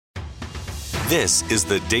This is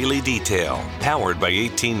the Daily Detail, powered by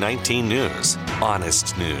 1819 News.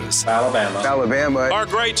 Honest news. Alabama. Our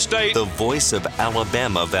great state. The voice of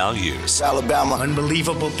Alabama values. Alabama.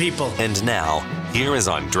 Unbelievable people. And now, here is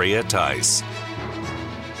Andrea Tice.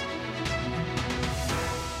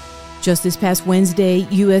 Just this past Wednesday,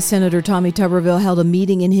 U.S. Senator Tommy Tuberville held a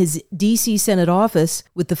meeting in his D.C. Senate office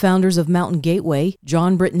with the founders of Mountain Gateway.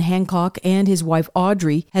 John Britton Hancock and his wife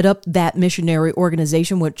Audrey head up that missionary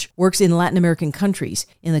organization which works in Latin American countries.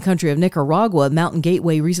 In the country of Nicaragua, Mountain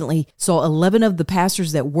Gateway recently saw 11 of the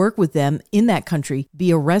pastors that work with them in that country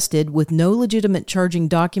be arrested with no legitimate charging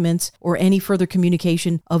documents or any further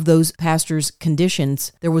communication of those pastors'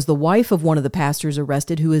 conditions. There was the wife of one of the pastors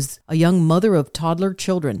arrested, who is a young mother of toddler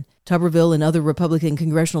children. Tuberville and other Republican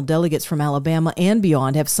congressional delegates from Alabama and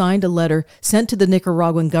beyond have signed a letter sent to the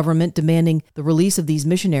Nicaraguan government demanding the release of these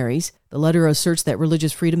missionaries. The letter asserts that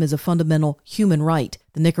religious freedom is a fundamental human right.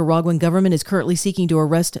 The Nicaraguan government is currently seeking to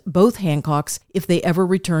arrest both Hancocks if they ever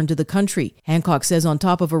return to the country. Hancock says on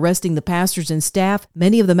top of arresting the pastors and staff,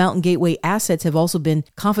 many of the Mountain Gateway assets have also been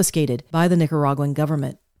confiscated by the Nicaraguan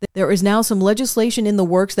government. There is now some legislation in the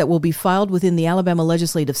works that will be filed within the Alabama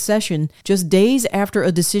legislative session just days after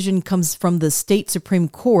a decision comes from the state Supreme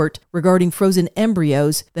Court regarding frozen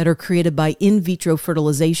embryos that are created by in vitro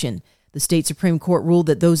fertilization. The state Supreme Court ruled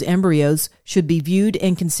that those embryos should be viewed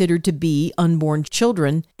and considered to be unborn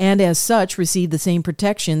children, and as such receive the same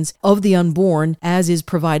protections of the unborn as is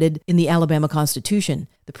provided in the Alabama Constitution.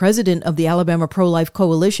 The president of the Alabama Pro-Life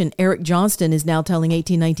Coalition, Eric Johnston, is now telling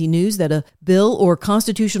 1819 News that a bill or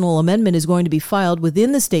constitutional amendment is going to be filed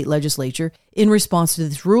within the state legislature in response to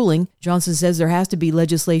this ruling. Johnston says there has to be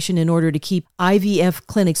legislation in order to keep IVF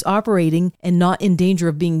clinics operating and not in danger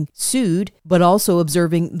of being sued, but also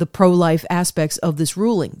observing the pro-life aspects of this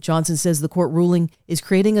ruling. Johnston says the court ruling is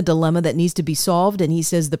creating a dilemma that needs to be solved, and he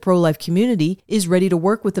says the pro-life community is ready to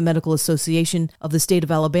work with the Medical Association of the state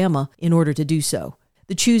of Alabama in order to do so.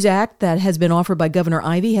 The CHOOSE Act that has been offered by Governor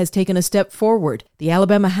Ivey has taken a step forward. The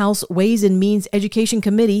Alabama House Ways and Means Education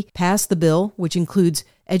Committee passed the bill, which includes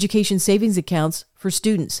education savings accounts for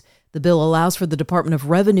students. The bill allows for the Department of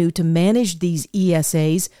Revenue to manage these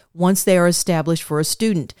ESAs once they are established for a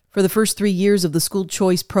student. For the first 3 years of the school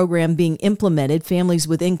choice program being implemented, families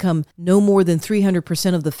with income no more than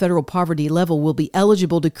 300% of the federal poverty level will be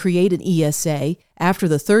eligible to create an ESA. After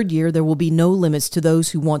the third year, there will be no limits to those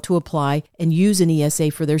who want to apply and use an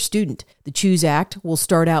ESA for their student. The CHOOSE Act will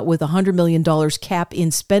start out with a $100 million cap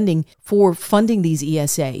in spending for funding these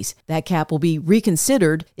ESAs. That cap will be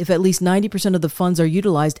reconsidered if at least 90% of the funds are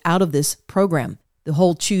utilized out of this program. The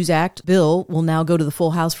whole CHOOSE Act bill will now go to the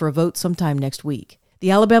full House for a vote sometime next week.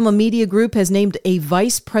 The Alabama Media Group has named a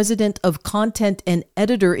vice president of content and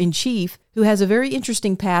editor-in-chief who has a very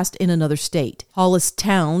interesting past in another state. Hollis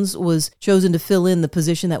Towns was chosen to fill in the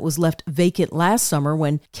position that was left vacant last summer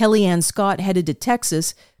when Kellyanne Scott headed to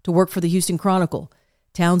Texas to work for the Houston Chronicle.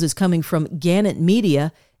 Towns is coming from Gannett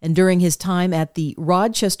Media, and during his time at the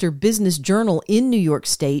Rochester Business Journal in New York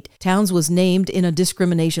State, Towns was named in a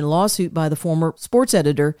discrimination lawsuit by the former sports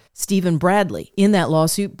editor, Stephen Bradley. In that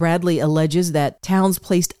lawsuit, Bradley alleges that Towns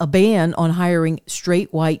placed a ban on hiring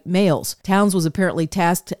straight white males. Towns was apparently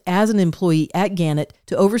tasked as an employee at Gannett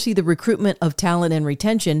to oversee the recruitment of talent and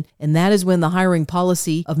retention, and that is when the hiring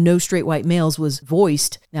policy of no straight white males was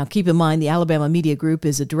voiced. Now, keep in mind, the Alabama Media Group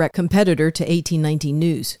is a direct competitor to 1819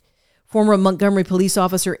 News. Former Montgomery police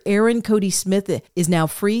officer Aaron Cody Smith is now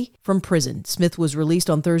free from prison. Smith was released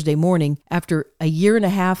on Thursday morning after a year and a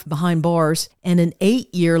half behind bars and an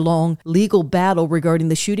 8-year-long legal battle regarding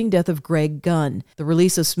the shooting death of Greg Gunn. The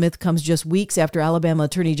release of Smith comes just weeks after Alabama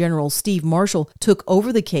Attorney General Steve Marshall took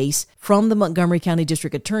over the case from the Montgomery County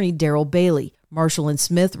District Attorney Darrell Bailey. Marshall and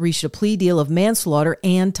Smith reached a plea deal of manslaughter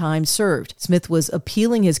and time served. Smith was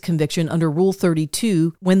appealing his conviction under Rule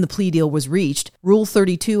 32 when the plea deal was reached. Rule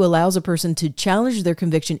 32 allows a person to challenge their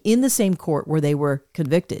conviction in the same court where they were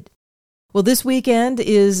convicted. Well, this weekend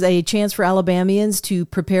is a chance for Alabamians to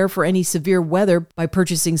prepare for any severe weather by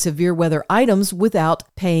purchasing severe weather items without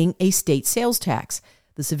paying a state sales tax.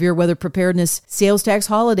 The Severe Weather Preparedness Sales Tax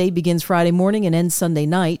holiday begins Friday morning and ends Sunday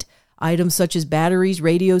night. Items such as batteries,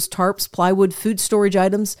 radios, tarps, plywood, food storage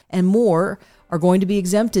items, and more are going to be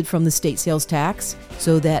exempted from the state sales tax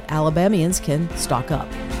so that Alabamians can stock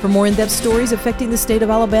up. For more in-depth stories affecting the state of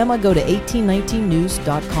Alabama, go to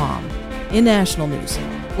 1819news.com. In national news,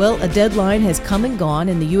 well, a deadline has come and gone,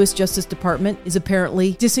 and the U.S. Justice Department is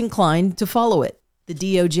apparently disinclined to follow it.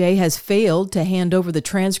 The DOJ has failed to hand over the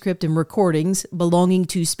transcript and recordings belonging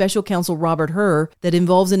to Special Counsel Robert Hur that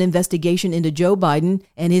involves an investigation into Joe Biden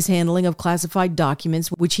and his handling of classified documents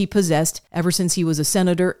which he possessed ever since he was a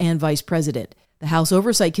senator and vice president. The House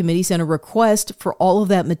Oversight Committee sent a request for all of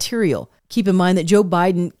that material. Keep in mind that Joe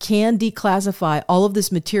Biden can declassify all of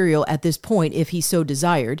this material at this point if he so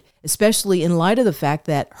desired, especially in light of the fact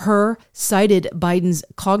that Hur cited Biden's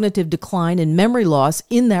cognitive decline and memory loss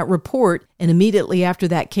in that report, and immediately after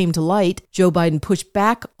that came to light, Joe Biden pushed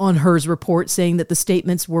back on Hur's report, saying that the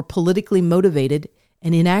statements were politically motivated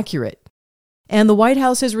and inaccurate. And the White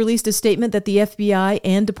House has released a statement that the FBI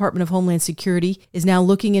and Department of Homeland Security is now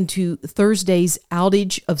looking into Thursday's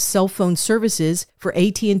outage of cell phone services for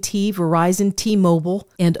AT&T, Verizon, T-Mobile,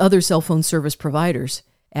 and other cell phone service providers.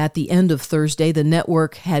 At the end of Thursday, the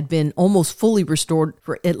network had been almost fully restored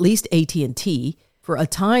for at least AT&T. For a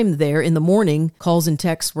time there in the morning, calls and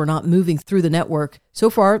texts were not moving through the network. So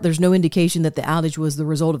far, there's no indication that the outage was the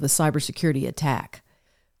result of a cybersecurity attack.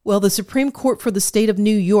 Well, the Supreme Court for the state of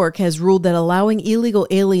New York has ruled that allowing illegal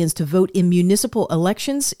aliens to vote in municipal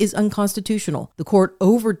elections is unconstitutional. The court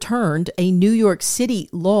overturned a New York City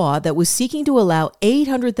law that was seeking to allow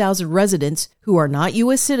 800,000 residents who are not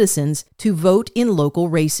U.S. citizens to vote in local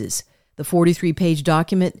races. The 43-page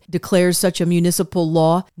document declares such a municipal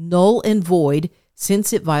law null and void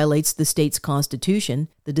since it violates the state's constitution.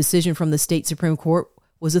 The decision from the state Supreme Court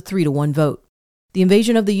was a 3-1 vote. The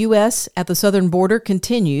invasion of the U.S. at the southern border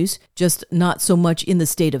continues, just not so much in the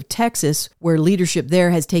state of Texas, where leadership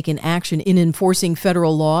there has taken action in enforcing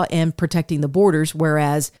federal law and protecting the borders,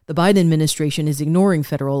 whereas the Biden administration is ignoring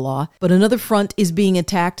federal law. But another front is being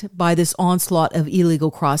attacked by this onslaught of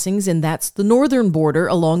illegal crossings, and that's the northern border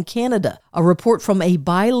along Canada. A report from a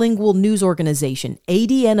bilingual news organization,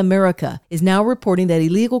 ADN America, is now reporting that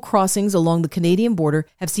illegal crossings along the Canadian border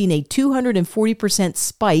have seen a 240%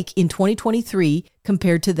 spike in 2023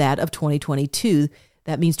 compared to that of 2022.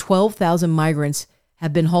 That means 12,000 migrants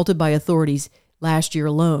have been halted by authorities last year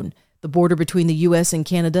alone. The border between the U.S. and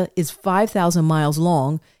Canada is 5,000 miles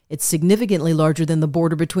long. It's significantly larger than the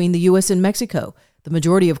border between the U.S. and Mexico. The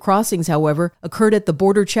majority of crossings, however, occurred at the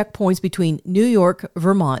border checkpoints between New York,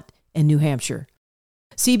 Vermont, and New Hampshire.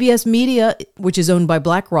 CBS Media, which is owned by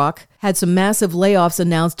BlackRock, had some massive layoffs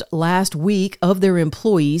announced last week of their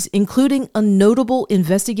employees, including a notable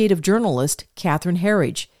investigative journalist, Catherine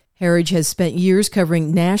Herridge. Herridge has spent years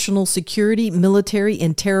covering national security, military,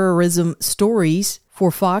 and terrorism stories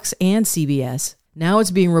for Fox and CBS. Now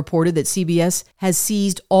it's being reported that CBS has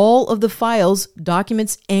seized all of the files,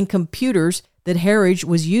 documents, and computers that Herridge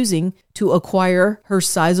was using to acquire her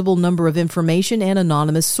sizable number of information and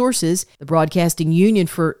anonymous sources. The Broadcasting Union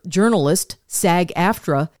for Journalists,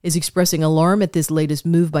 SAG-AFTRA, is expressing alarm at this latest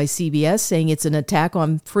move by CBS, saying it's an attack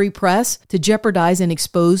on free press to jeopardize and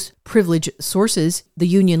expose privileged sources. The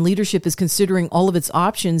union leadership is considering all of its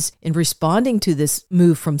options in responding to this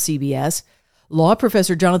move from CBS. Law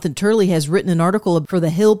professor Jonathan Turley has written an article for The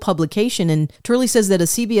Hill publication, and Turley says that a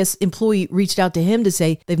CBS employee reached out to him to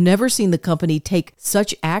say they've never seen the company take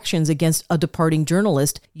such actions against a departing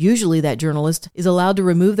journalist. Usually that journalist is allowed to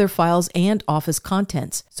remove their files and office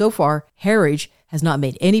contents. So far, Herridge has not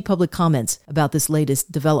made any public comments about this latest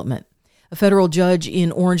development. A federal judge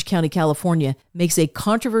in Orange County, California, makes a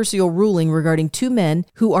controversial ruling regarding two men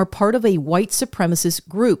who are part of a white supremacist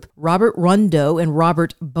group. Robert Rondeau and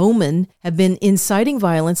Robert Bowman have been inciting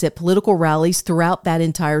violence at political rallies throughout that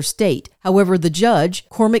entire state. However, the judge,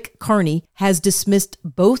 Cormac Carney, has dismissed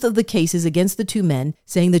both of the cases against the two men,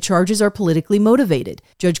 saying the charges are politically motivated.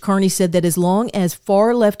 Judge Carney said that as long as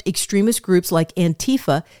far-left extremist groups like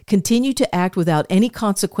Antifa continue to act without any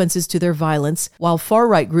consequences to their violence, while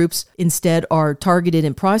far-right groups instead are targeted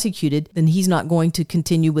and prosecuted, then he's not going to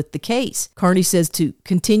continue with the case. Carney says to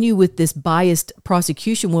continue with this biased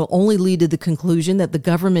prosecution will only lead to the conclusion that the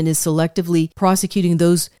government is selectively prosecuting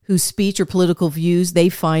those whose speech or political views they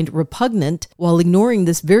find repugnant, while ignoring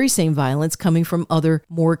this very same violence coming from other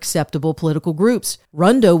more acceptable political groups.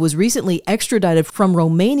 Rondeau was recently extradited from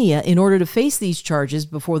Romania in order to face these charges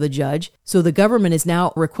before the judge, so the government is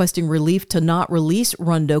now requesting relief to not release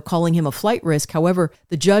Rondeau, calling him a flight risk. However,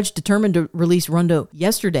 the judge determined to release Rondeau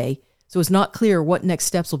yesterday, so it's not clear what next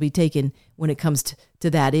steps will be taken when it comes to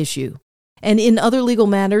that issue. And in other legal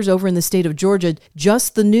matters over in the state of Georgia,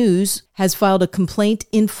 Just the News has filed a complaint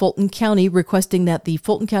in Fulton County requesting that the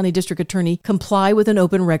Fulton County District Attorney comply with an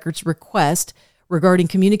open records request regarding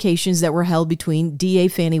communications that were held between DA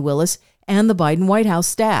Fani Willis and the Biden White House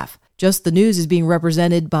staff. Just the News is being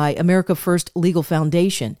represented by America First Legal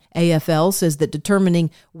Foundation. AFL says that determining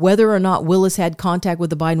whether or not Willis had contact with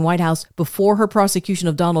the Biden White House before her prosecution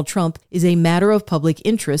of Donald Trump is a matter of public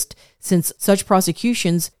interest, since such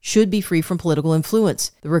prosecutions should be free from political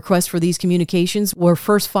influence. The requests for these communications were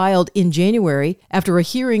first filed in January after a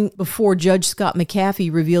hearing before Judge Scott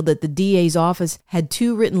McAfee revealed that the DA's office had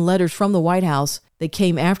 2 written letters from the White House that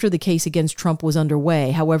came after the case against Trump was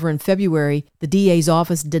underway. However, in February, the DA's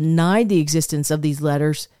office denied the existence of these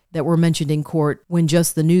letters that were mentioned in court when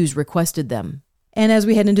Just the News requested them. And as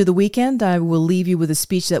we head into the weekend, I will leave you with a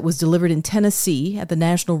speech that was delivered in Tennessee at the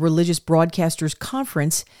National Religious Broadcasters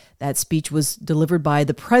Conference. That speech was delivered by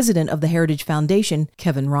the president of the Heritage Foundation,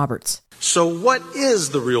 Kevin Roberts. So what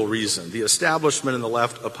is the real reason the establishment and the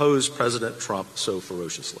left oppose President Trump so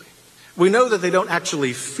ferociously? We know that they don't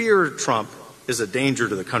actually fear Trump is a danger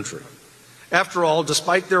to the country. After all,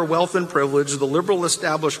 despite their wealth and privilege, the liberal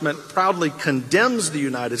establishment proudly condemns the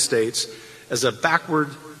United States as a backward,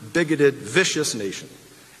 bigoted, vicious nation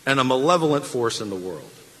and a malevolent force in the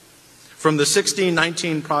world. From the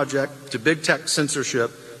 1619 Project to big tech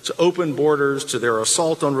censorship to open borders to their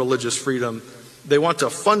assault on religious freedom, they want to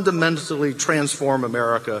fundamentally transform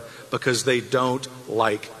America because they don't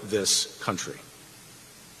like this country.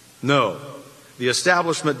 No. The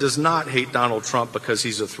establishment does not hate Donald Trump because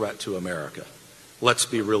he's a threat to America. Let's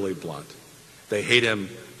be really blunt. They hate him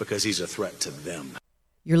because he's a threat to them.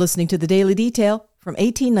 You're listening to The Daily Detail from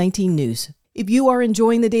 1819 News. If you are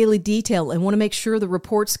enjoying The Daily Detail and want to make sure the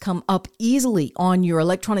reports come up easily on your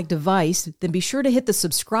electronic device, then be sure to hit the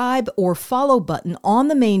subscribe or follow button on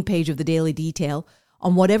the main page of The Daily Detail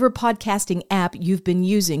on whatever podcasting app you've been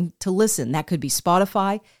using to listen. That could be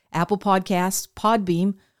Spotify, Apple Podcasts,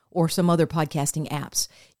 Podbeam, or some other podcasting apps.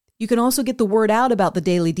 You can also get the word out about The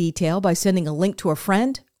Daily Detail by sending a link to a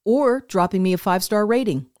friend or dropping me a 5-star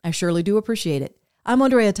rating. I surely do appreciate it. I'm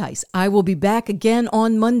Andrea Tice. I will be back again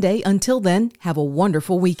on Monday. Until then, have a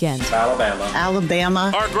wonderful weekend.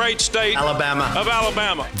 Alabama. Our great state. Alabama. Of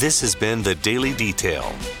Alabama. This has been The Daily Detail.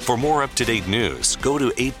 For more up-to-date news, go to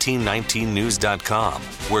 1819news.com,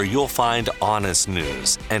 where you'll find honest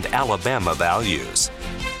news and Alabama values.